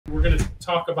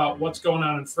talk about what's going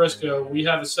on in Frisco, we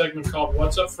have a segment called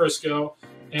What's Up Frisco,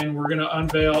 and we're going to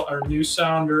unveil our new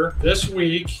sounder this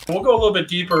week. We'll go a little bit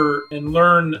deeper and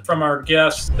learn from our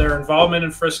guests their involvement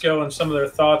in Frisco and some of their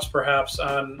thoughts perhaps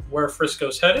on where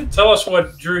Frisco's headed. Tell us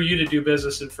what drew you to do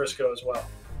business in Frisco as well.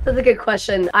 That's a good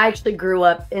question. I actually grew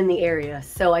up in the area,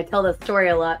 so I tell the story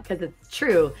a lot because it's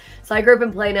true. So I grew up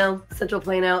in Plano, Central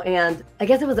Plano, and I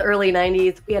guess it was the early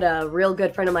 90s. We had a real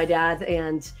good friend of my dad's,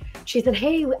 and she said,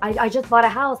 hey, I just bought a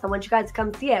house. I want you guys to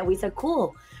come see it. We said,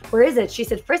 cool. Where is it? She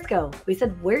said, Frisco. We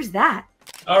said, where's that?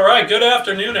 All right. Good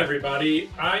afternoon, everybody.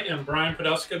 I am Brian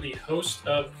Podolska, the host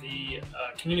of the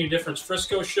Community Difference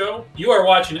Frisco show. You are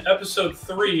watching episode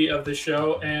 3 of the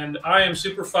show, and I am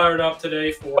super fired up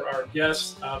today for our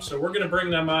guests. So we're going to bring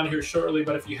them on here shortly.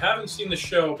 But if you haven't seen the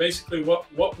show, basically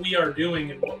what we are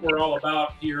doing and what we're all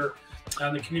about here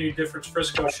on the Community Difference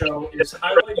Frisco show is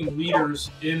highlighting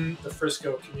leaders in the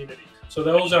Frisco community. So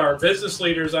those are business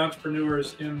leaders,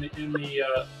 entrepreneurs in the community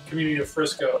of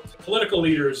Frisco, political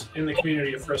leaders in the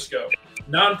community of Frisco,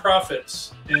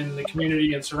 nonprofits in the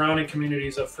community and surrounding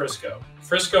communities of Frisco,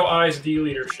 Frisco ISD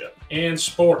leadership, and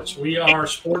sports. We are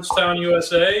Sportstown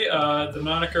USA. The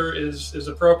moniker is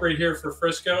appropriate here for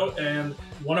Frisco, and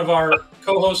one of our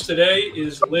co-hosts today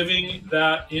is living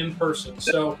that in person.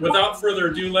 So without further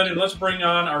ado, Lennon, let's bring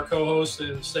on our co-host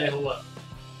and say hello.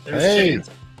 There's hey. Chance.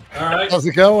 All right. How's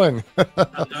it going?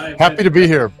 Happy to be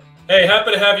here. Hey,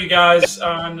 happy to have you guys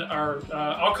on our,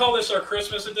 I'll call this our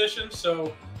Christmas edition.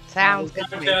 So sounds we're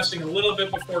podcasting a little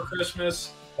bit before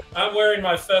Christmas. I'm wearing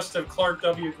my festive Clark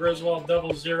W. Griswold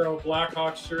 00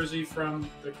 Blackhawks jersey from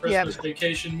the Christmas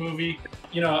Vacation movie.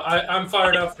 You know, I'm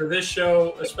fired up for this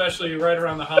show, especially right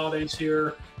around the holidays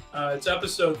here. It's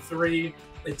episode 3.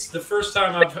 It's the first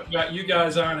time I've got you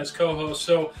guys on as co-hosts.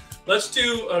 So let's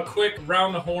do a quick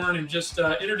round the horn and just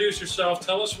introduce yourself.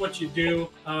 Tell us what you do,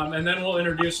 and then we'll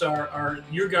introduce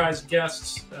your guys'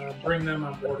 guests, bring them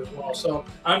on board as well. So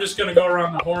I'm just going to go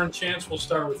around the horn. Chance, we'll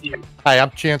start with you. Hi,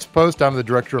 I'm Chance Post. I'm the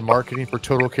Director of Marketing for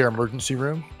Total Care Emergency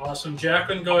Room. Awesome.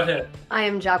 Jacqueline, go ahead. I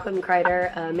am Jacqueline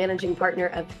Kreider, Managing Partner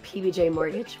of PBJ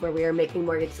Mortgage, where we are making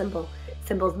mortgage simple.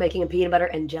 Simple's making a peanut butter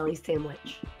and jelly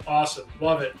sandwich. Awesome.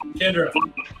 Love it. Kendra.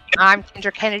 I'm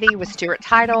Kendra Kennedy with Stewart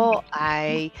Title.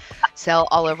 I sell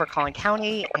all over Collin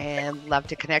County and love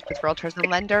to connect with realtors and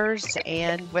lenders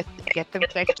and get them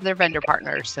connected to their vendor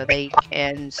partners so they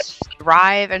can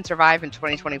thrive and survive in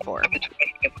 2024.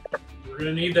 We're going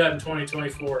to need that in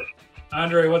 2024.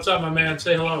 Andre, what's up, my man?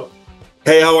 Say hello.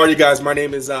 Hey, how are you guys? My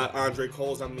name is Andre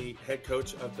Coles. I'm the head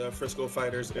coach of the Frisco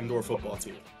Fighters indoor football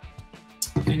team.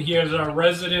 And he is our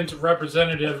resident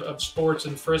representative of sports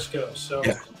in Frisco. So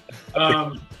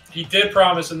he did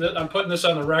promise, and I'm putting this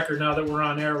on the record now that we're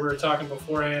on air. We were talking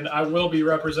beforehand. I will be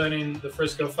representing the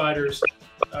Frisco Fighters,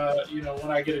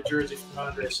 when I get a jersey from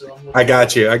Andre. So I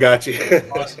got you.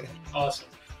 Awesome.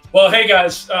 Well, hey,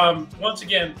 guys, once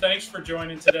again, thanks for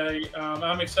joining today.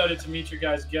 I'm excited to meet your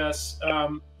guys' guests.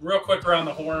 Real quick around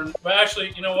the horn. But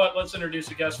actually, you know what? Let's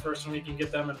introduce a guest first and we can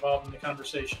get them involved in the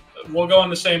conversation. We'll go in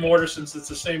the same order since it's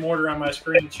the same order on my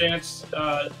screen. Chance,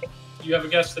 you have a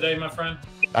guest today, my friend?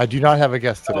 I do not have a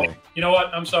guest today. Oh, you know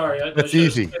what? I'm sorry. That's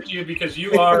easy. You because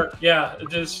you are,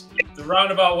 just the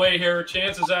roundabout way here.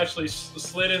 Chance has actually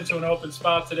slid into an open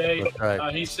spot today. That's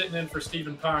right. He's sitting in for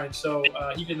Stephen Pine, so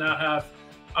he did not have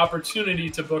opportunity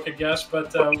to book a guest,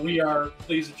 but we are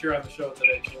pleased that you're on the show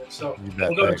today, Chance. So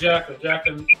we'll go to Jacqueline.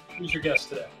 Jacqueline, who's your guest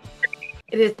today?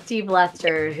 It is Steve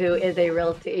Lester, who is a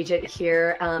real estate agent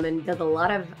here and does a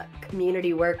lot of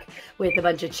community work with a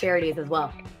bunch of charities as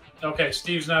well. Okay,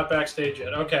 Steve's not backstage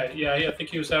yet. Okay, yeah, I think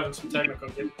he was having some technical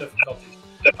difficulties.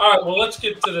 All right, well, let's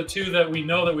get to the two that we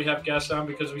know that we have guests on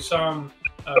because we saw them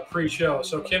pre-show.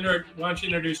 So, Kendra, why don't you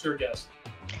introduce your guest?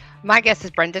 My guest is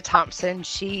Brenda Thompson.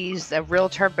 She's a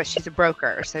realtor, but she's a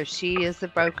broker. So she is the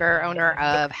broker owner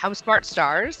of Home Smart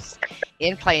Stars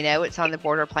in Plano. It's on the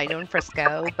border of Plano and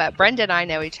Frisco. But Brenda and I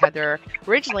know each other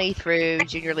originally through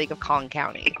Junior League of Collin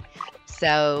County.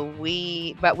 So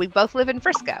we both live in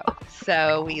Frisco.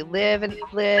 So we live and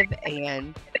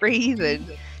breathe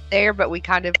and there, but we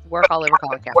kind of work all over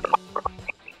Collin County.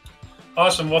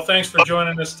 Awesome. Well, thanks for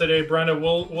joining us today, Brenda.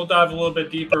 We'll dive a little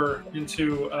bit deeper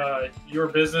into your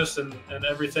business and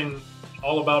everything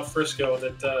all about Frisco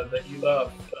that you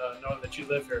love, knowing that you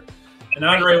live here. And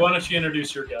Andre, why don't you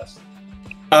introduce your guest?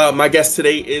 My guest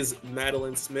today is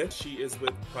Madeline Smith. She is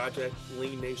with Project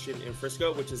Lean Nation in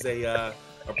Frisco, which is a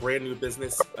brand new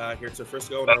business here to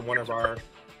Frisco, and one of our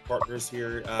partners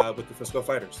here with the Frisco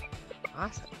Fighters.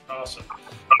 Awesome.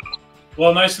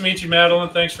 Well, nice to meet you, Madeline.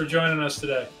 Thanks for joining us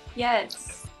today.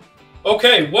 Yes.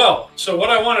 Okay, well, so what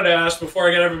I wanted to ask before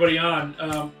I get everybody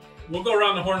on, we'll go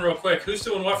around the horn real quick. Who's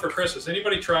doing what for Christmas?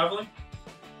 Anybody traveling?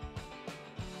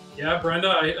 Yeah,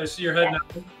 Brenda, I see your head now.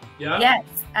 Yeah. Yes,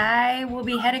 I will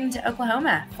be heading to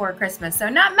Oklahoma for Christmas. So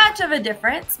not much of a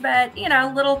difference, but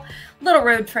little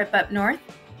road trip up north.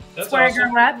 That's where awesome. I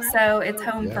grew up, so it's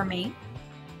home for me.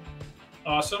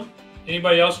 Awesome.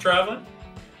 Anybody else traveling?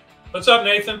 What's up,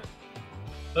 Nathan?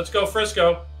 Let's go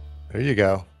Frisco. There you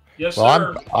go. Yes, well,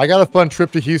 sir. I got a fun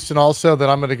trip to Houston also that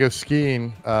I'm going to go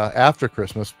skiing after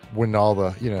Christmas when all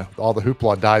the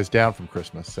hoopla dies down from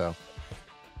Christmas. So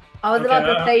I was about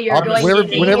to say you're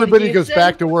going when everybody goes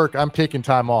back to work, I'm taking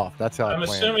time off. That's how I'm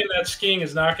assuming that skiing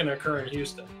is not going to occur in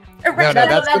Houston. No,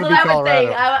 that's going to be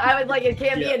Colorado. I was like, it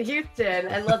can't be in Houston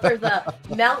unless there's a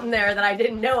mountain there that I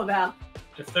didn't know about.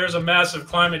 If there's a massive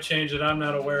climate change that I'm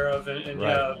not aware of, and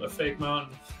yeah, a fake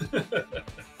mountain.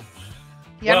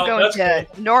 Yeah, well, I'm going to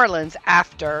New Orleans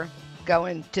after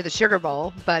going to the Sugar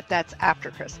Bowl, but that's after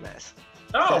Christmas.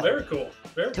 Oh, so, very cool.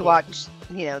 Very to watch,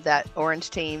 that orange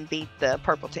team beat the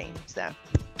purple team. So.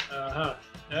 Yeah,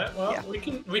 well, yeah.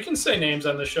 we can say names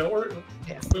on the show.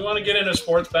 If we want to get in a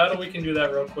sports battle, we can do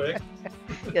that real quick.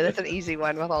 Yeah, that's an easy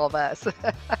one with all of us.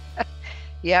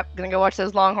 Yep, gonna go watch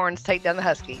those Longhorns take down the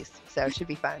Huskies. So it should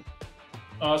be fun.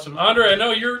 Awesome, Andre. I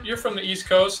know you're from the East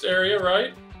Coast area,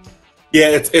 right? Yeah,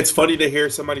 it's funny to hear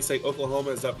somebody say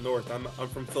Oklahoma is up north. I'm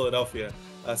from Philadelphia,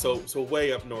 so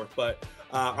way up north. But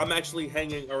I'm actually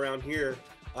hanging around here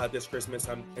this Christmas,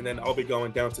 and then I'll be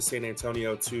going down to San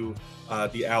Antonio to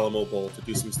the Alamo Bowl to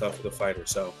do some stuff for the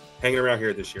Fighters. So hanging around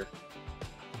here this year.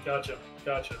 Gotcha.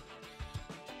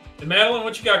 And Madeline,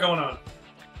 what you got going on?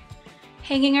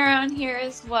 Hanging around here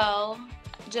as well,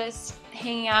 just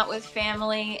hanging out with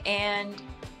family and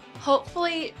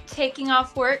hopefully taking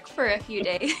off work for a few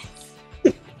days.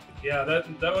 Yeah,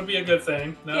 that would be a good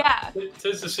thing. Now, yeah.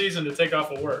 Tis the season to take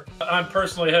off of work. I'm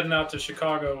personally heading out to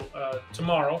Chicago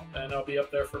tomorrow, and I'll be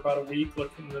up there for about a week.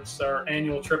 It's our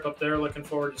annual trip up there. Looking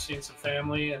forward to seeing some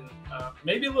family and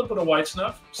maybe a little bit of white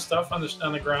stuff on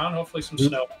the ground. Hopefully some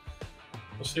snow.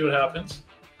 We'll see what happens.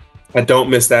 I don't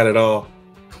miss that at all.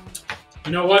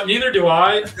 You know what? Neither do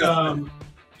I.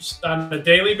 On a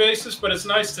daily basis, but it's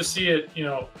nice to see it.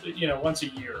 Once a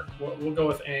year. We'll go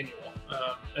with annual.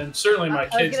 And certainly my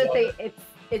kids. I was gonna say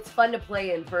it's fun to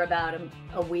play in for about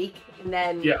a week, and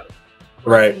then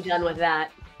right, be done with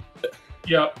that.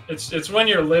 Yeah, it's when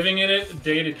you're living in it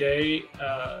day to day,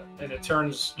 and it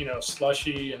turns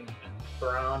slushy and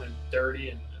brown and dirty,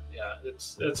 and yeah,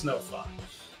 it's no fun.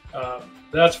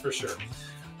 That's for sure.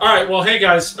 All right, well, hey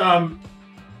guys,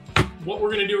 what we're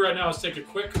going to do right now is take a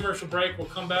quick commercial break. We'll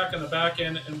come back on the back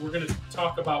end, and we're going to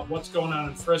talk about what's going on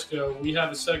in Frisco. We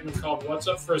have a segment called What's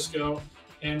Up Frisco,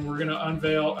 and we're going to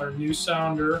unveil our new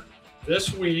sounder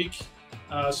this week.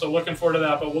 So looking forward to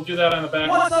that, but we'll do that on the back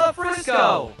end. What's Up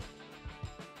Frisco?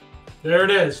 There it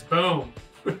is. Boom.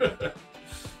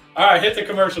 All right, hit the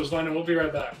commercials, Lyndon. We'll be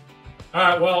right back. All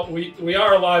right, well, we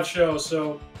are a live show,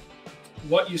 so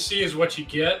what you see is what you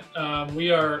get. We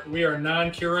are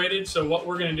non-curated, so what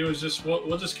we're going to do is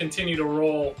we'll just continue to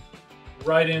roll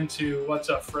right into What's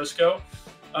Up Frisco.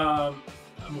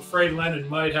 I'm afraid Lennon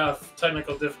might have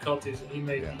technical difficulties, and he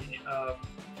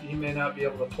may not be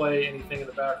able to play anything in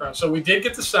the background. So we did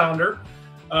get the sounder.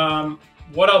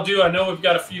 What I'll do, I know we've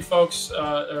got a few folks.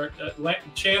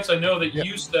 Chance, I know that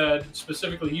you said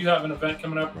specifically you have an event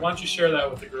coming up. Why don't you share that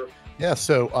with the group? Yeah.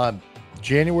 So on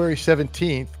January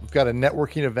 17th, we've got a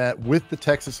networking event with the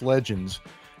Texas Legends,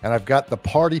 and I've got the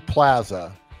Party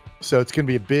Plaza. So it's going to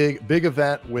be a big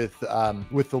event with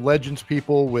the Legends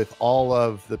people, with all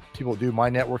of the people who do My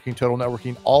Networking, Total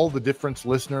Networking, all the different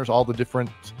listeners, all the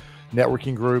different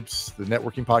networking groups, the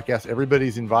networking podcast.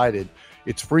 Everybody's invited.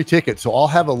 It's free tickets. So I'll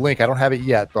have a link. I don't have it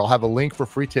yet, but I'll have a link for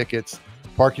free tickets.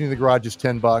 Parking in the garage is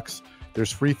 $10.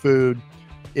 There's free food.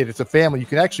 It's a family. You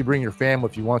can actually bring your family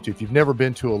if you want to. If you've never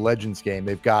been to a Legends game,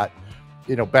 they've got,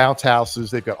 bounce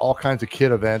houses. They've got all kinds of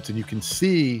kid events, and you can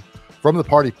see from the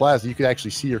Party Plaza, you can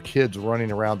actually see your kids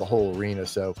running around the whole arena.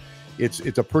 So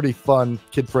it's a pretty fun,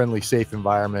 kid-friendly, safe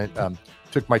environment.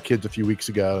 Took my kids a few weeks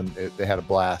ago, and they had a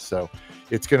blast. So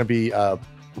it's going to be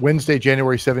Wednesday,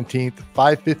 January 17th,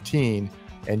 5:15,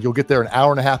 and you'll get there an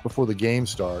hour and a half before the game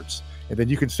starts. And then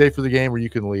you can stay for the game or you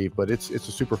can leave, but it's a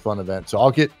super fun event. So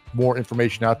I'll get more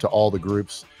information out to all the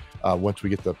groups once we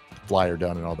get the flyer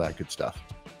done and all that good stuff.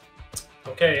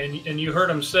 Okay, and you heard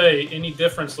him say any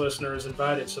difference listener is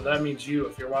invited. So that means you,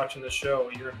 if you're watching the show,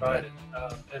 you're invited.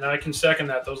 And I can second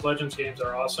that. Those Legends games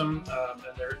are awesome,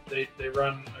 and they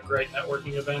run a great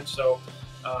networking event. So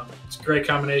it's a great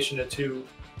combination of two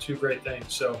great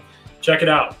things. So check it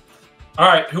out. All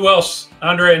right, who else?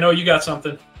 Andre, I know you got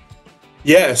something.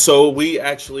 Yeah, so we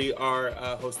actually are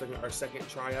hosting our second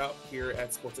tryout here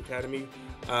at Sports Academy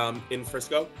in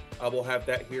Frisco. We'll have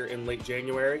that here in late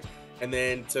January. And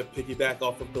then to piggyback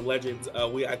off of the Legends,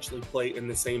 we actually play in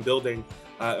the same building,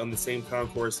 on the same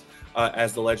concourse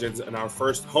as the Legends. And our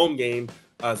first home game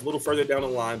is a little further down the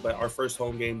line, but our first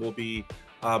home game will be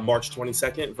March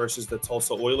 22nd versus the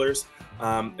Tulsa Oilers.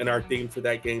 And our theme for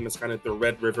that game is kind of the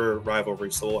Red River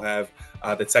rivalry. So we'll have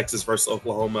the Texas versus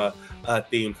Oklahoma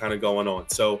theme kind of going on.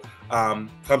 So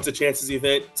come to Chance's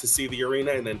event to see the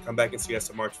arena, and then come back and see us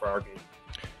in March for our game.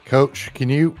 Coach, do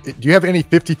you have any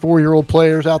 54-year-old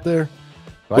players out there?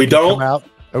 We don't. Come out?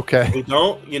 Okay. We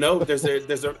don't. You know, there's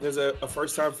a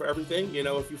first time for everything. You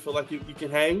know, if you feel like you can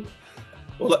hang,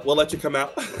 we'll let you come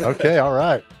out. Okay. All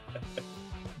right.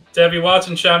 Debbie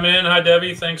Watson, chime in. Hi,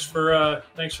 Debbie. Thanks for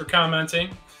commenting.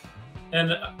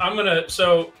 And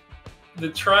so the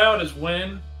tryout is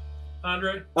when,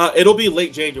 Andre? It'll be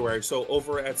late January. So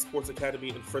over at Sports Academy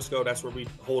in Frisco, that's where we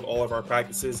hold all of our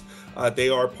practices. They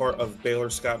are part of Baylor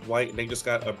Scott White, and they just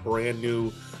got a brand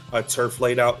new turf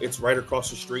laid out. It's right across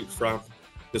the street from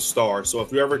the Star. So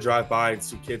if you ever drive by and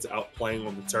see kids out playing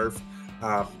on the turf,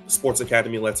 Sports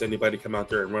Academy lets anybody come out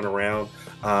there and run around.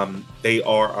 They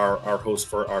are our host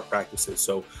for our practices.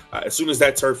 So as soon as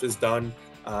that turf is done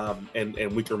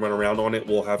and we can run around on it,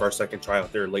 we'll have our second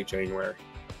tryout there late January.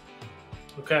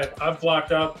 Okay, I've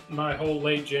blocked out my whole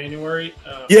late January.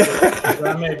 Yeah,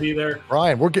 I may be there.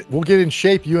 Brian, we'll get in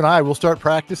shape. You and I will start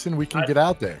practicing. We can get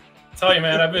out there. Tell you,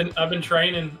 man, I've been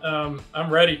training. I'm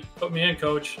ready. Put me in,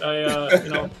 coach.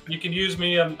 You can use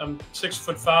me. I'm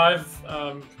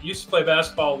 6'5". Used to play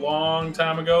basketball a long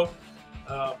time ago.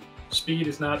 Speed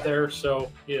is not there, so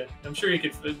yeah, I'm sure you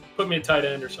could put me a tight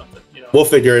end or something. You know, we'll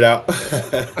figure it out.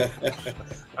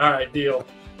 All right, deal.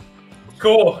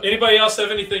 Cool. Anybody else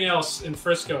have anything else in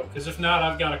Frisco? Because if not,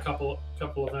 I've got a couple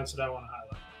events that I want to highlight.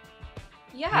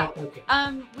 Yeah. Oh,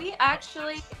 okay. We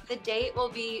actually, the date will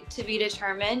be to be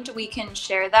determined. We can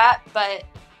share that, but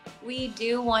we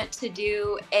do want to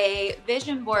do a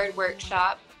vision board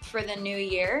workshop for the new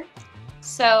year.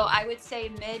 So I would say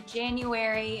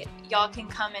mid-January, y'all can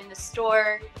come in the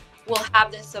store. We'll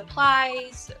have the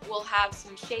supplies. We'll have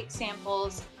some shape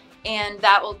samples. And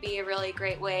that will be a really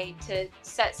great way to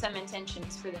set some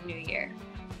intentions for the new year.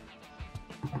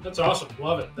 That's awesome.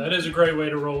 Love it. That is a great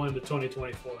way to roll into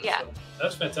 2024. Yeah. So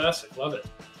that's fantastic. Love it.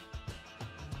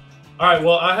 All right.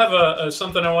 Well, I have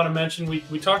something I want to mention.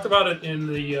 We talked about it in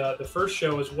the first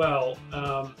show as well.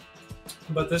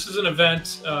 But this is an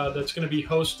event that's going to be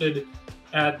hosted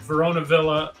at Verona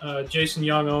Villa. Jason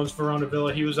Young owns Verona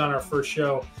Villa. He was on our first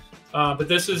show. But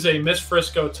this is a Miss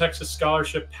Frisco Texas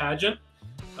Scholarship Pageant.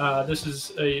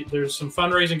 There's some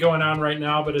fundraising going on right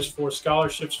now, but it's for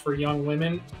scholarships for young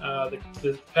women.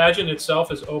 The pageant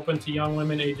itself is open to young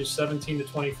women ages 17 to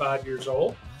 25 years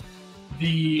old.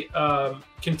 The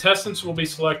contestants will be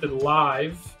selected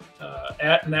live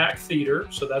at NAC Theater,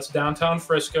 so that's downtown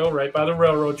Frisco, right by the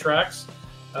railroad tracks.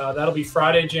 That'll be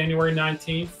Friday, January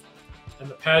 19th, and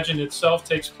the pageant itself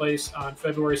takes place on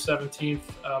February 17th,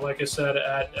 like I said,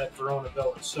 at Verona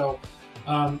Villa. So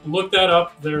look that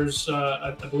up. There's,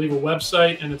 I believe, a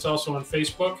website, and it's also on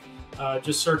Facebook.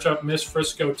 Just search up Miss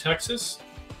Frisco, Texas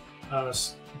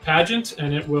pageant,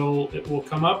 and it will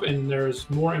come up, and there's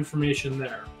more information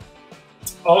there.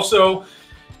 Also,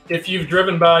 if you've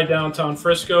driven by downtown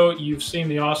Frisco, you've seen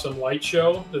the awesome light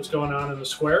show that's going on in the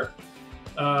square.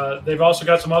 They've also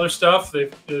got some other stuff.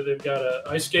 They've got an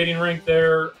ice skating rink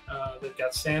there. They've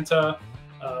got Santa.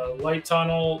 Light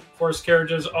tunnel, horse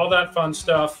carriages, all that fun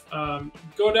stuff.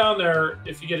 Go down there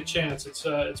if you get a chance.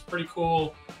 It's pretty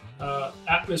cool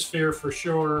atmosphere for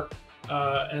sure.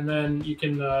 And then you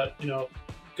can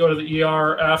go to the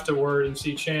ER afterward and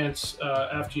see Chance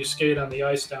after you skate on the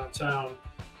ice downtown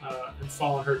and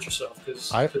fall and hurt yourself.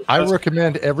 Because I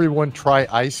recommend everyone try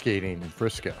ice skating in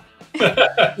Frisco.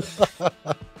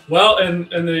 Well, and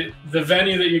the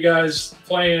venue that you guys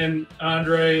play in,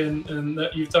 Andre, and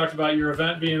that you've talked about your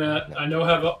event being at, I know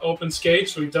have open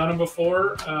skates. We've done them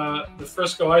before. The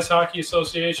Frisco Ice Hockey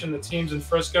Association, the teams in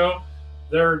Frisco,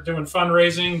 they're doing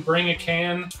fundraising. Bring a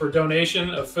can for donation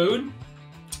of food,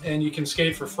 and you can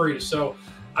skate for free. So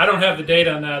I don't have the date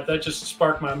on that. That just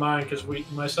sparked my mind because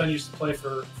my son used to play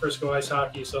for Frisco Ice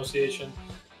Hockey Association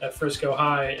at Frisco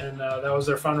High, and that was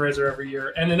their fundraiser every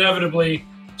year. And inevitably,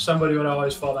 somebody would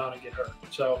always fall down and get hurt.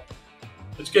 So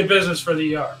it's good business for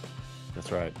the ER.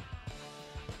 That's right.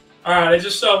 All right, I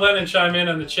just saw Lennon chime in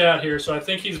on the chat here, so I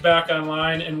think he's back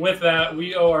online. And with that,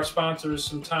 we owe our sponsors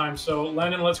some time. So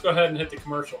Lennon, let's go ahead and hit the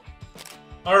commercial.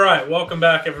 All right, welcome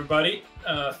back, everybody.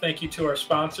 Thank you to our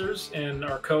sponsors and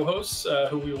our co-hosts,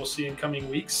 who we will see in coming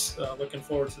weeks. Looking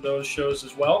forward to those shows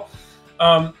as well.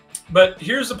 But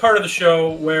here's the part of the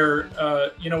show where,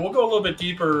 we'll go a little bit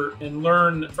deeper and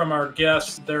learn from our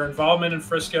guests their involvement in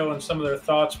Frisco and some of their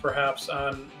thoughts perhaps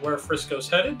on where Frisco's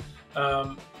headed.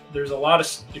 There's a lot of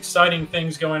exciting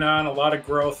things going on, a lot of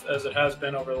growth as it has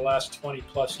been over the last 20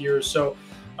 plus years. So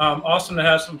awesome to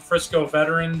have some Frisco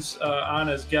veterans on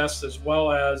as guests, as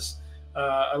well as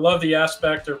I love the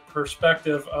aspect or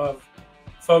perspective of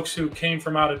folks who came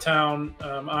from out of town.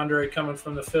 Andre coming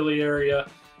from the Philly area.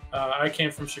 I came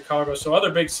from Chicago, so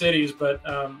other big cities, but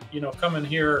coming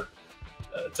here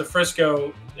to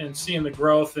Frisco and seeing the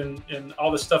growth and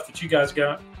all the stuff that you guys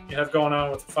have going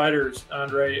on with the Fighters,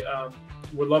 Andre,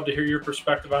 would love to hear your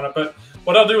perspective on it. But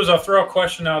what I'll do is I'll throw a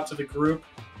question out to the group,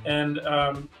 and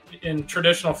in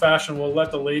traditional fashion, we'll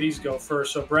let the ladies go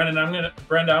first. So Brenda, I'm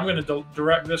going to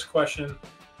direct this question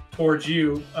towards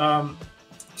you.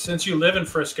 Since you live in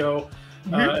Frisco,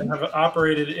 and have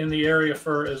operated in the area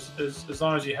for as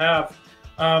long as you have,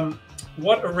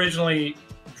 what originally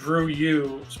drew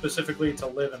you specifically to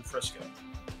live in Frisco?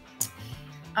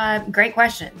 Great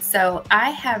question. So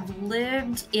I have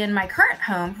lived in my current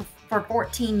home for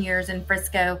 14 years in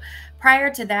Frisco.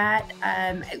 Prior to that,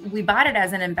 we bought it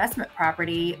as an investment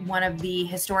property, one of the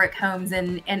historic homes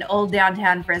in old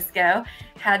downtown Frisco.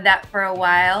 Had that for a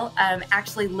while,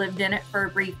 actually lived in it for a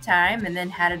brief time, and then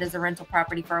had it as a rental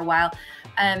property for a while.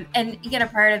 And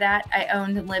prior to that, I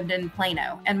owned and lived in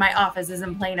Plano, and my office is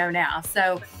in Plano now.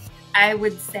 So I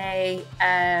would say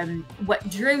what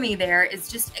drew me there is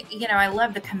just, I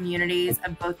love the communities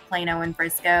of both Plano and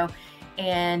Frisco.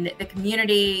 And the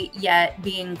community, yet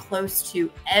being close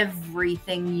to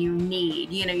everything you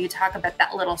need. You talk about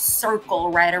that little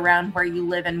circle right around where you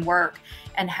live and work,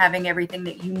 and having everything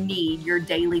that you need, your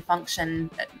daily function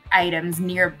items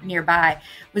nearby,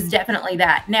 was definitely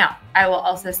that. Now, I will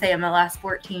also say in the last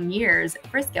 14 years,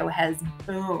 Frisco has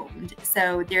boomed.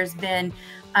 So there's been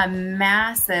a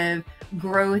massive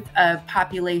growth of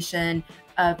population,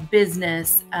 of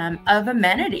business, of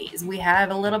amenities. We have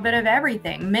a little bit of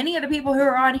everything. Many of the people who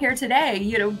are on here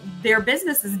today, their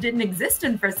businesses didn't exist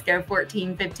in Frisco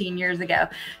 14, 15 years ago.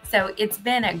 So it's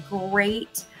been a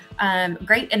great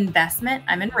investment.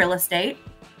 I'm in real estate.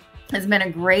 It's been a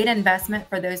great investment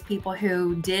for those people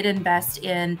who did invest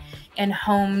in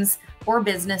homes or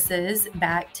businesses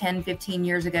back 10, 15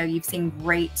 years ago. You've seen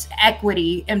great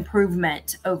equity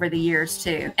improvement over the years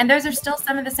too. And those are still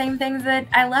some of the same things that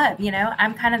I love.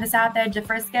 I'm kind of the south edge of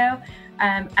Frisco.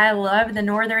 I love the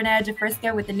northern edge of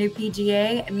Frisco with the new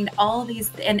PGA. I mean, all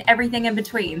these and everything in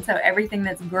between. So everything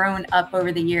that's grown up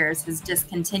over the years has just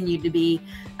continued to be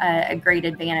a great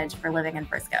advantage for living in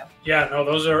Frisco. Yeah, no,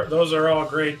 those are all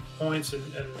great points and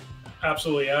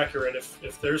absolutely accurate.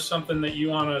 If there's something that you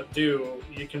want to do,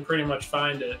 you can pretty much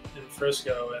find it in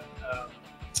Frisco. And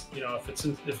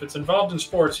if it's involved in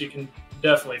sports, you can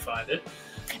definitely find it.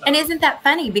 And isn't that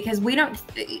funny? Because we don't,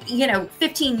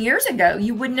 15 years ago,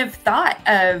 you wouldn't have thought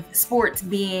of sports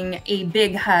being a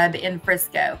big hub in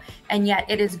Frisco. And yet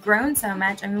it has grown so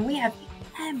much. I mean, we have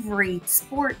every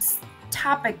sports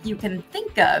topic you can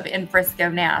think of in Frisco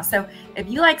now. So if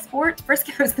you like sports,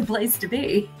 Frisco is the place to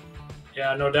be.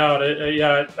 Yeah, no doubt.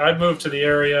 I moved to the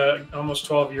area almost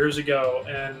 12 years ago.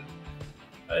 And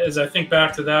as I think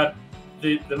back to that,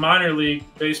 the minor league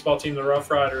baseball team, the Rough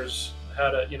Riders,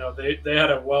 had they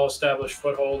had a well-established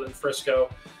foothold in Frisco.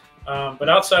 But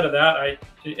outside of that, I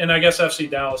guess FC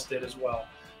Dallas did as well.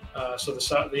 So the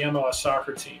MLS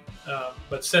soccer team.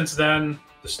 But since then,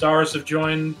 the Stars have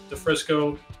joined the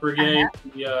Frisco Brigade.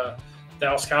 The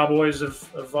Dallas Cowboys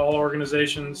of all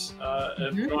organizations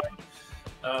have joined.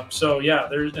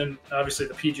 And obviously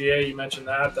the PGA, you mentioned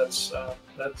that's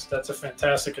a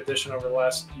fantastic addition over the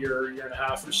last year and a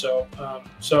half or so.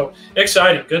 So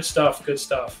exciting, good stuff.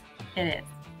 It is.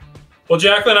 Well,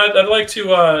 Jacqueline, I'd like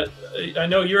to. I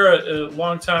know you're a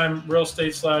longtime real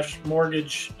estate /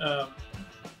 mortgage,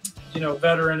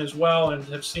 veteran as well, and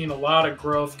have seen a lot of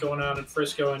growth going on in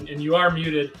Frisco. And you are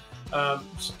muted,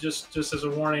 just as a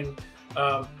warning.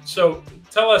 So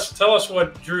tell us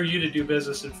what drew you to do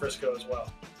business in Frisco as well.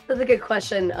 That's a good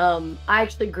question. I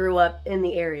actually grew up in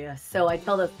the area, so I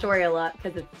tell the story a lot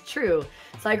because it's true.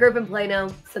 So I grew up in Plano,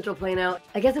 Central Plano.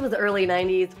 I guess it was the early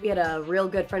 90s. We had a real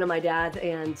good friend of my dad's,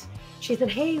 and she said,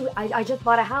 "Hey, I just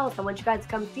bought a house. I want you guys to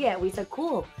come see it." We said,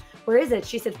 "Cool. Where is it?"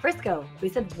 She said, "Frisco." We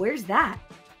said, "Where's that?"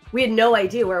 We had no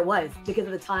idea where it was because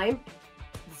at the time,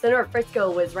 the center of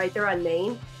Frisco was right there on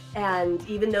Main, and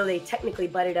even though they technically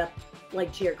butted up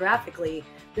geographically,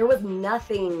 there was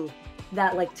nothing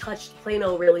that touched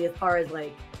Plano really as far as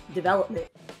development.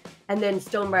 And then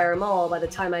Stonebriar Mall, by the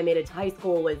time I made it to high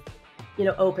school, was, you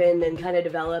know, open and kind of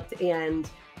developed. And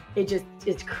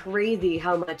it's crazy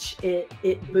how much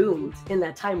it boomed in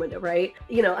that time window, right?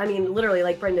 You know, I mean, literally,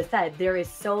 like Brenda said, there is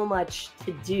so much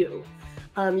to do.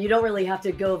 You don't really have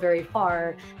to go very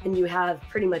far, and you have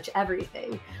pretty much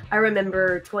everything. I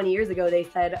remember 20 years ago, they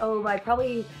said, oh, by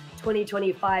probably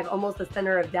 2025, almost the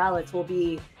center of Dallas will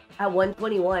be at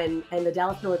 121 and the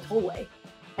Dallas Miller Tollway.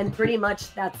 And pretty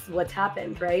much that's what's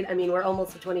happened, right? I mean, we're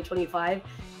almost to 2025,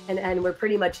 and we're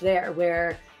pretty much there,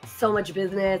 where so much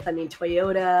business, I mean,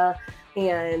 Toyota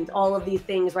and all of these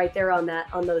things right there on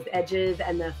those edges,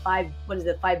 and the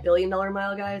 $5 billion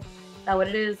mile, guys? Is that what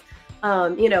it is?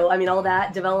 You know, I mean, all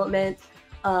that development.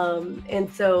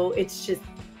 And so it's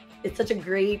such a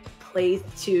great place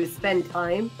to spend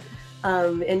time.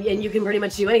 And you can pretty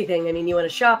much do anything. I mean, you want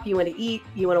to shop, you want to eat,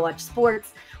 you want to watch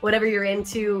sports, whatever you're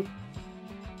into,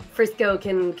 Frisco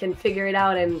can figure it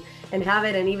out and have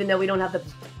it. And even though we don't have the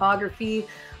photography,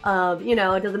 you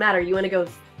know, it doesn't matter. You want to go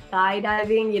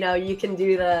skydiving, you know, you can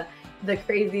do the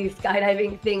crazy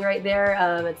skydiving thing right there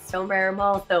at Stonebriar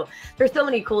Mall. So there's so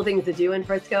many cool things to do in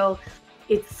Frisco.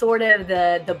 It's sort of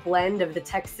the blend of the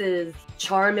Texas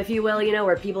charm, if you will, you know,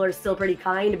 where people are still pretty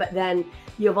kind, but then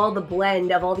you have all the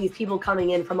blend of all these people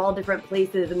coming in from all different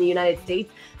places in the United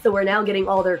States. So we're now getting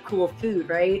all their cool food,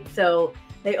 right? So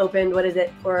they opened, what is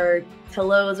it,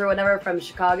 Portillo's or whatever from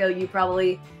Chicago. You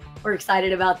probably were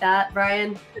excited about that,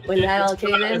 Brian, when that all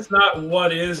came in. It's not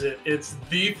what is it. It's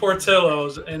the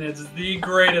Portillo's, and it's the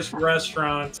greatest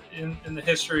restaurant in the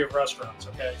history of restaurants,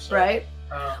 okay? So, right?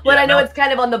 Well, I know it's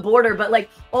kind of on the border, but like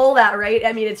all that, right?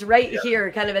 I mean, it's right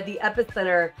here, kind of at the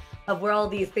epicenter of where all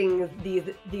these things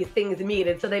meet.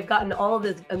 And so they've gotten all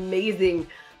this amazing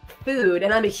food,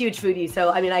 and I'm a huge foodie, so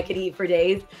I mean, I could eat for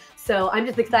days. So I'm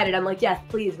just excited. I'm like, yes,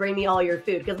 please bring me all your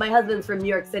food. Because my husband's from New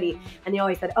York City, and he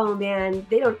always said, oh man,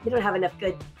 they don't have enough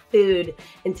good food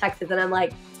in Texas. And I'm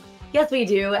like, yes, we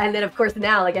do. And then of course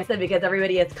now, like I said, because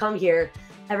everybody has come here,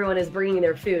 everyone is bringing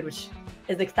their food, which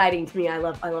is exciting to me. I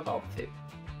love all the food.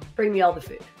 Bring me all the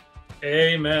food.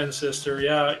 Amen, sister.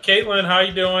 Yeah, Caitlin, how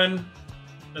you doing?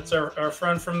 That's our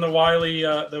friend from the Wiley,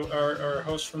 our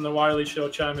host from the Wiley show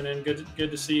chiming in. Good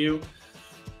to see you.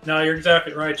 No, you're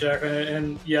exactly right, Jack.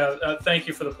 And yeah, thank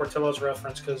you for the Portillo's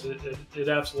reference, because it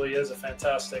absolutely is a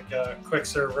fantastic quick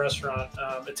serve restaurant.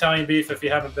 Italian beef, if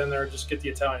you haven't been there, just get the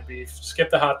Italian beef.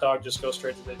 Skip the hot dog, just go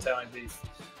straight to the Italian beef.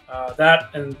 That,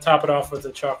 and top it off with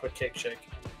a chocolate cake shake,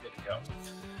 and you're good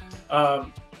to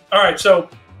go. All right, so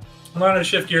I wanted to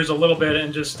shift gears a little bit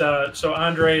and just so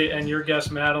Andre and your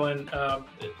guest Madeline,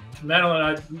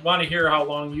 I want to hear how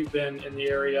long you've been in the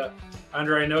area.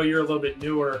 Andre, I know you're a little bit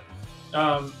newer.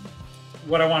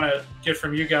 What I want to get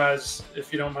from you guys,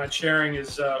 if you don't mind sharing,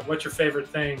 is what's your favorite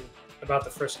thing about the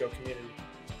Frisco community?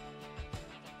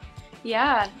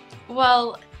 Yeah,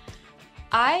 well,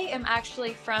 I am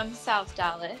actually from South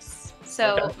Dallas.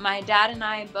 So okay. My dad and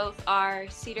I both are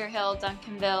Cedar Hill,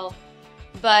 Duncanville,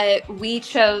 but we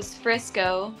chose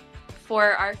Frisco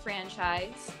for our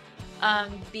franchise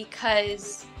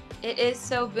because it is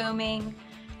so booming.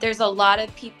 There's a lot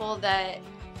of people that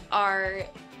are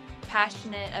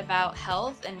passionate about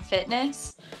health and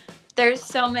fitness. There's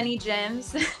so many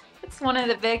gyms. It's one of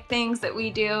the big things that we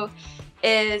do,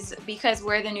 is because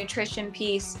we're the nutrition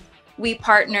piece, we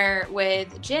partner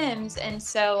with gyms, and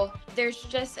so there's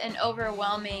just an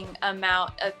overwhelming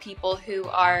amount of people who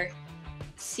are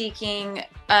seeking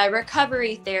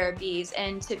recovery therapies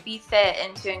and to be fit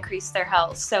and to increase their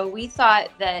health. So we thought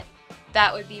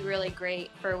that would be really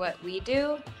great for what we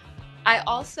do. I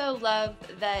also love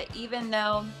that even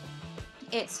though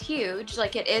it's huge,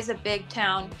 like it is a big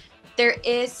town, there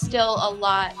is still a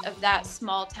lot of that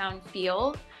small town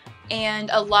feel, and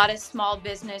a lot of small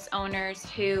business owners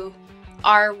who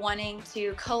are wanting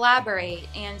to collaborate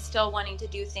and still wanting to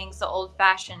do things the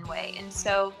old-fashioned way. And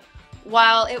so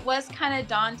while it was kind of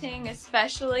daunting,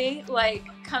 especially like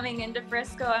coming into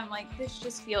Frisco, I'm like, this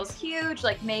just feels huge,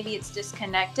 like maybe it's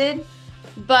disconnected.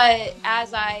 But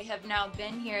as I have now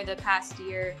been here the past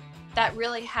year, that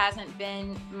really hasn't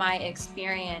been my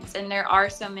experience. And there are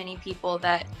so many people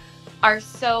that are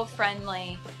so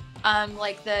friendly.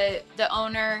 Like the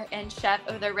owner and chef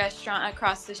of the restaurant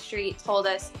across the street told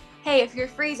us, hey, if your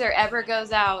freezer ever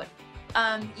goes out,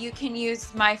 you can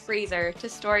use my freezer to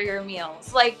store your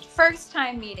meals. Like, first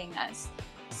time meeting us.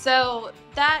 So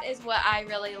that is what I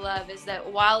really love, is that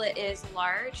while it is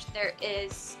large, there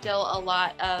is still a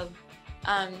lot of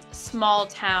small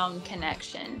town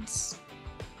connections.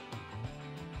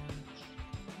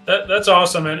 That's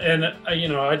awesome. And you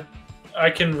know, I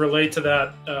can relate to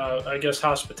that. I guess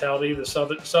hospitality, the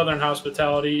southern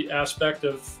hospitality aspect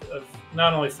of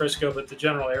not only Frisco but the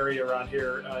general area around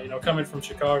here. You know, coming from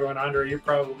Chicago, and Andre, you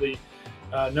probably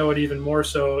know it even more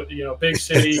so. You know, big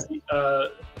city.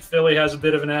 Philly has a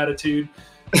bit of an attitude.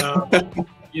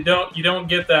 You don't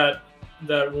get that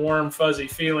warm fuzzy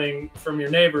feeling from your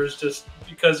neighbors just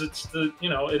because it's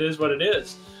it is what it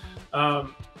is.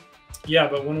 Yeah,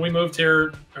 but when we moved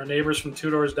here, our neighbors from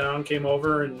 2 doors down came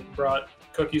over and brought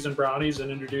cookies and brownies and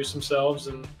introduced themselves,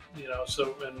 and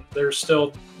and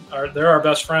they're our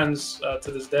best friends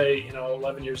to this day.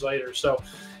 11 years later. So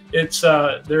it's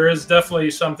there is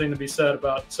definitely something to be said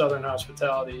about Southern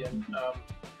hospitality, and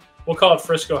we'll call it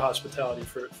Frisco hospitality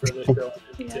for this show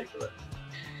in particular.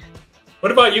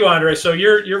 What about you, Andre? So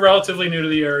you're relatively new to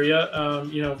the area,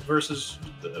 versus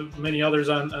many others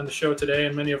on the show today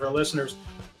and many of our listeners.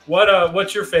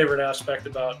 What's your favorite aspect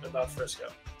about Frisco?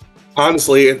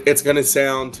 Honestly, it's going to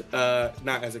sound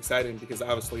not as exciting because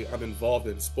obviously I'm involved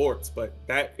in sports, but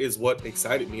that is what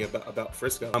excited me about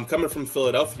Frisco. I'm coming from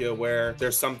Philadelphia, where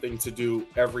there's something to do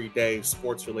every day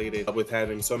sports related, with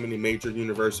having so many major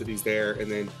universities there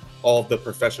and then all of the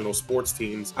professional sports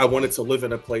teams. I wanted to live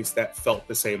in a place that felt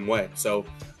the same way. So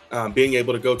being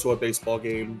able to go to a baseball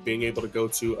game, being able to go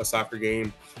to a soccer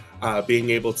game, being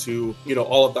able to,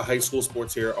 all of the high school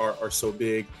sports here are so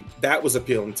big. That was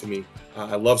appealing to me.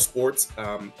 I love sports.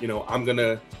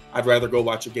 I'd rather go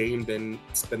watch a game than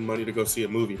spend money to go see a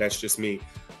movie. That's just me.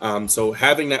 So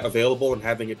having that available and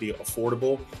having it be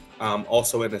affordable,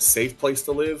 also in a safe place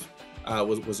to live,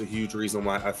 was a huge reason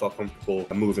why I felt comfortable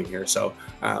moving here. So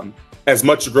as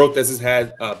much growth as it's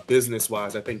had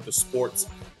business-wise, I think the sports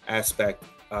aspect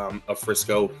of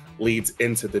Frisco leads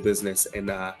into the business,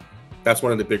 and that's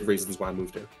one of the big reasons why I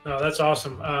moved here. Oh, that's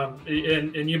awesome.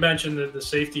 And you mentioned the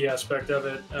safety aspect of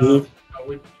it.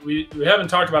 We haven't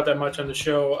talked about that much on the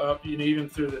show, even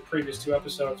through the previous 2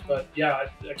 episodes. But yeah,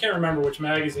 I can't remember which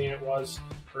magazine it was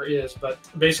or is, but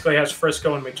basically has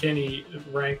Frisco and McKinney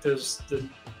ranked as the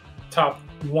top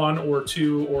 1 or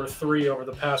 2 or 3 over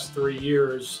the past 3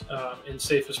 years in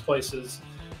safest places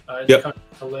in the country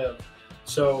to live.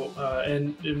 So,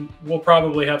 and we'll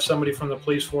probably have somebody from the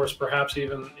police force, perhaps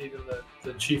even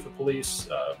the chief of police.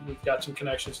 We've got some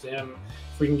connections to him.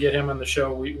 If we can get him on the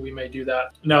show, we may do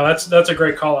that. No, that's a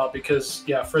great call out because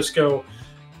Frisco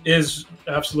is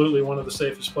absolutely one of the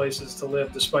safest places to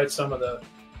live, despite some of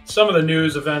the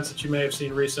news events that you may have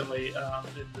seen recently.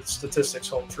 The statistics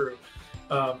hold true.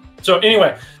 So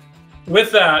anyway,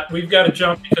 with that, we've got to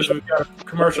jump because we've got a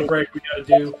commercial break we got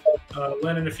to do.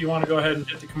 Lennon, if you want to go ahead and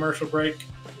hit the commercial break,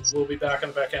 we'll be back on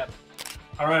the back end.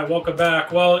 All right, welcome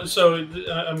back. Well, so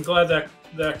I'm glad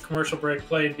that commercial break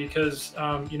played because,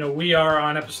 we are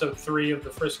on episode 3 of the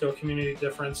Frisco Community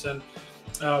Difference, and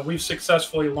we've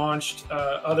successfully launched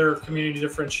other Community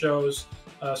Difference shows,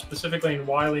 specifically in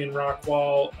Wiley and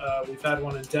Rockwall. We've had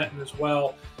one in Denton as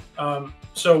well.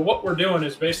 So what we're doing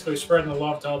is basically spreading the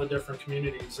love to all the different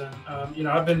communities. And,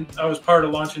 I was part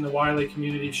of launching the Wiley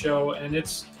Community Show, and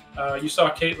it's, you saw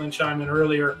Caitlin chime in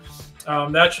earlier.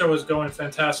 That show is going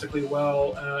fantastically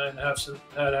well and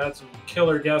had some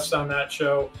killer guests on that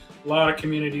show. A lot of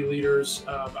community leaders.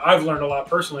 I've learned a lot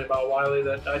personally about Wiley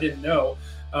that I didn't know.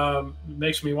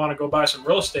 Makes me want to go buy some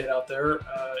real estate out there.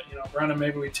 Brenda,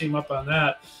 maybe we team up on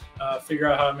that, figure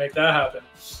out how to make that happen.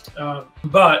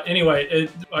 But anyway,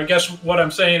 I guess what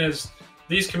I'm saying is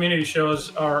these community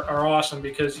shows are awesome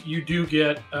because you do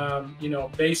get,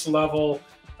 base level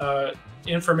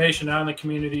information on the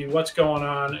community, what's going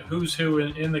on, who's who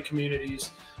in the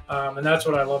communities. And that's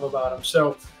what I love about them.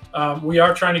 So we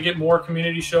are trying to get more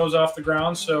community shows off the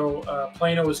ground. So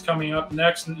Plano is coming up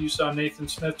next. And you saw Nathan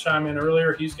Smith chime in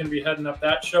earlier. He's going to be heading up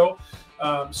that show.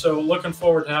 So looking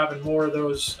forward to having more of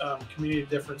those community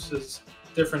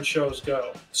different shows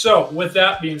go. So with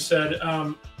that being said,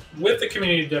 with the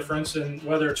community difference, and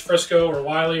whether it's Frisco or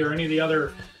Wiley or any of the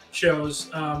other shows,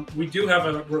 we do have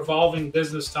a revolving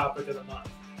business topic of the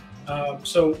month.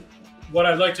 So what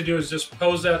I'd like to do is just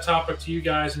pose that topic to you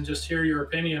guys and just hear your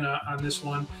opinion on this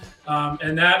one.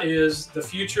 And that is the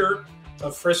future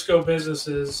of Frisco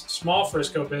businesses, small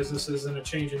Frisco businesses in a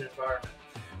changing environment,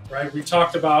 right? We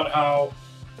talked about how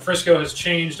Frisco has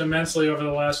changed immensely over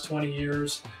the last 20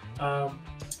 years.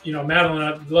 Madeline,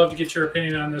 I'd love to get your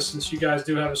opinion on this since you guys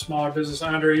do have a smaller business.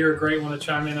 Andre, you're a great one to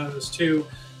chime in on this too.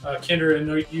 Kendra, I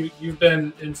know you've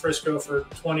been in Frisco for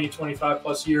 20, 25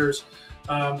 plus years.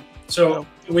 So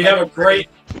we have a great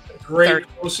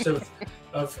host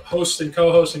of hosts and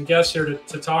co-hosts and guests here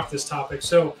to talk this topic.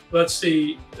 So let's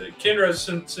see, Kendra,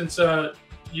 since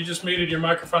you just muted your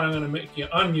microphone, I'm going to make you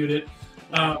unmute it.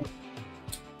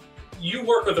 you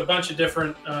work with a bunch of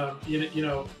different, you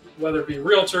know, whether it be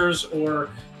realtors or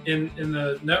in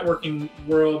the networking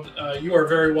world, you are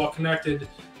very well connected,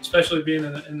 especially being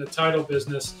in the title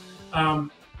business.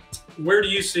 Where do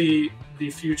you see the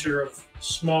future of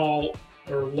small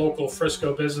or local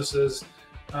Frisco businesses?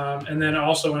 And then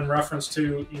also in reference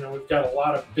to, you know, we've got a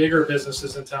lot of bigger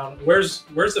businesses in town. Where's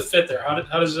the fit there?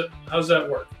 How does that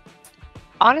work?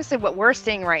 Honestly, what we're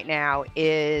seeing right now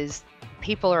is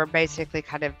people are basically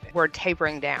we're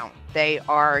tapering down. They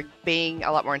are being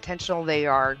a lot more intentional. They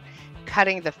are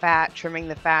cutting the fat, trimming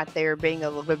the fat. They are being a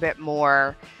little bit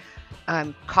more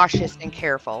cautious and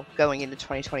careful going into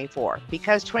 2024,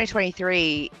 because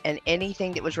 2023 and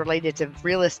anything that was related to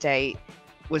real estate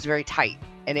was very tight,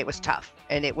 and it was tough,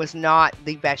 and it was not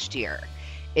the best year.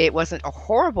 It wasn't a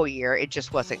horrible year. It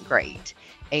just wasn't great.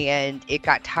 And it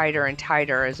got tighter and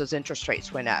tighter as those interest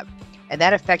rates went up. And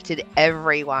that affected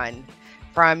everyone,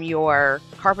 from your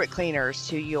carpet cleaners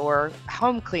to your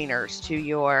home cleaners to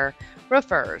your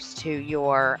roofers to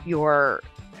your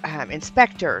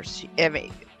inspectors. I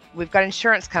mean, we've got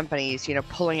insurance companies, you know,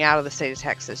 pulling out of the state of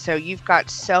Texas. So you've got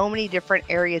so many different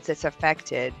areas that's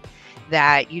affected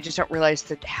that you just don't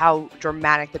realize how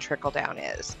dramatic the trickle down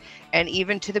is. And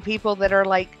even to the people that are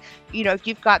like, you know, if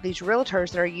you've got these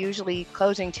realtors that are usually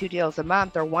closing 2 deals a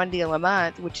month or 1 deal a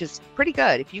month, which is pretty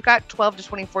good. If you've got 12 to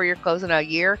 24 you're closing a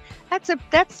year,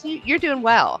 you're doing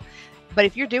well. But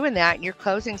if you're doing that and you're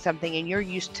closing something and you're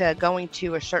used to going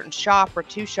to a certain shop or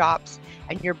 2 shops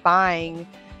and you're buying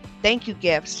thank you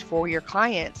gifts for your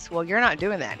clients, well, you're not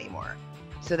doing that anymore.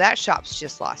 So that shop's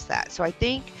just lost that. So I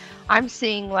think I'm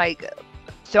seeing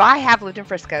so I have lived in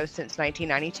Frisco since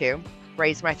 1992,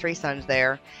 raised my 3 sons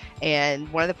there.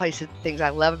 And one of the things I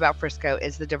love about Frisco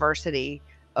is the diversity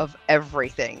of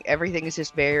everything. Everything is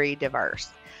just very diverse,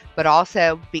 but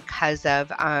also because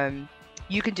of,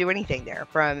 you can do anything there,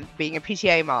 from being a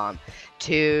PTA mom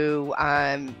to,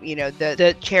 you know,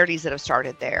 the charities that have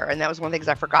started there. And that was one of the things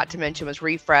I forgot to mention was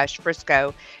Refresh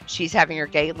Frisco. She's having her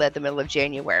gate lit the middle of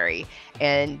January.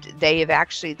 And they have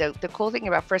actually, the cool thing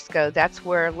about Frisco, that's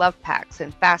where Love Packs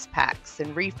and Fast Packs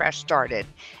and Refresh started.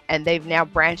 And they've now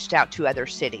branched out to other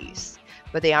cities.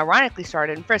 But they ironically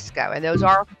started in Frisco. And those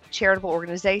are charitable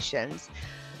organizations.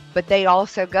 But they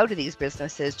also go to these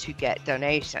businesses to get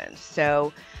donations.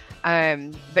 So,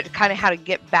 but kind of how to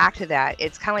get back to that,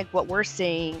 it's kind of like what we're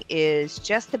seeing is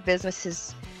just the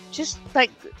businesses just like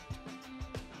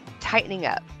tightening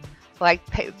up. Like,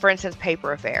 for instance,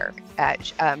 Paper Affair at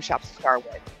Shops at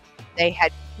Starwood. They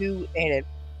had a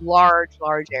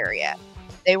large area.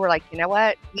 They were like, you know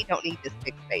what? We don't need this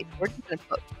big space. We're just going to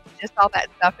put just all that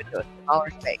stuff into a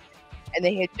smaller space. And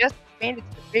they had just expanded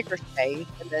to the bigger space,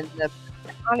 and then the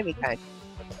economy kind of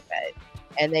took a little bit.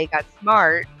 And they got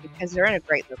smart because they're in a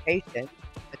great location,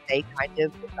 but they kind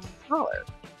of got smaller.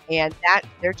 And that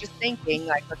they're just thinking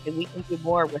like, okay, we can do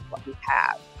more with what we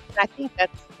have. And I think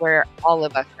that's where all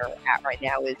of us are at right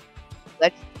now is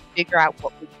let's figure out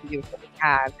what we can do with what we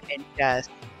have,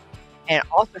 and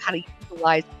also how to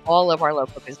utilize all of our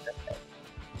local businesses.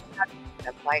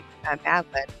 Like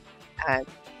Madeline,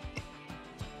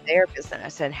 their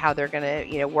business and how they're going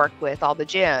to, you know, work with all the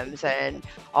gyms and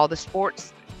all the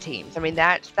sports teams. I mean,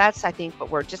 that's I think what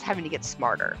we're just having to get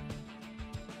smarter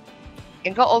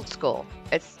and go old school.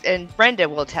 And Brenda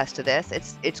will attest to this.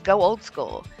 It's go old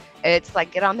school. It's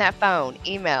like get on that phone,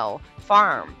 email,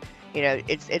 farm. You know,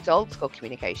 it's old school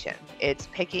communication. It's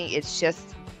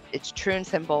true and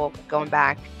simple, going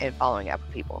back and following up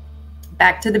with people.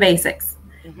 Back to the basics.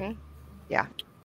 Mm-hmm. Yeah.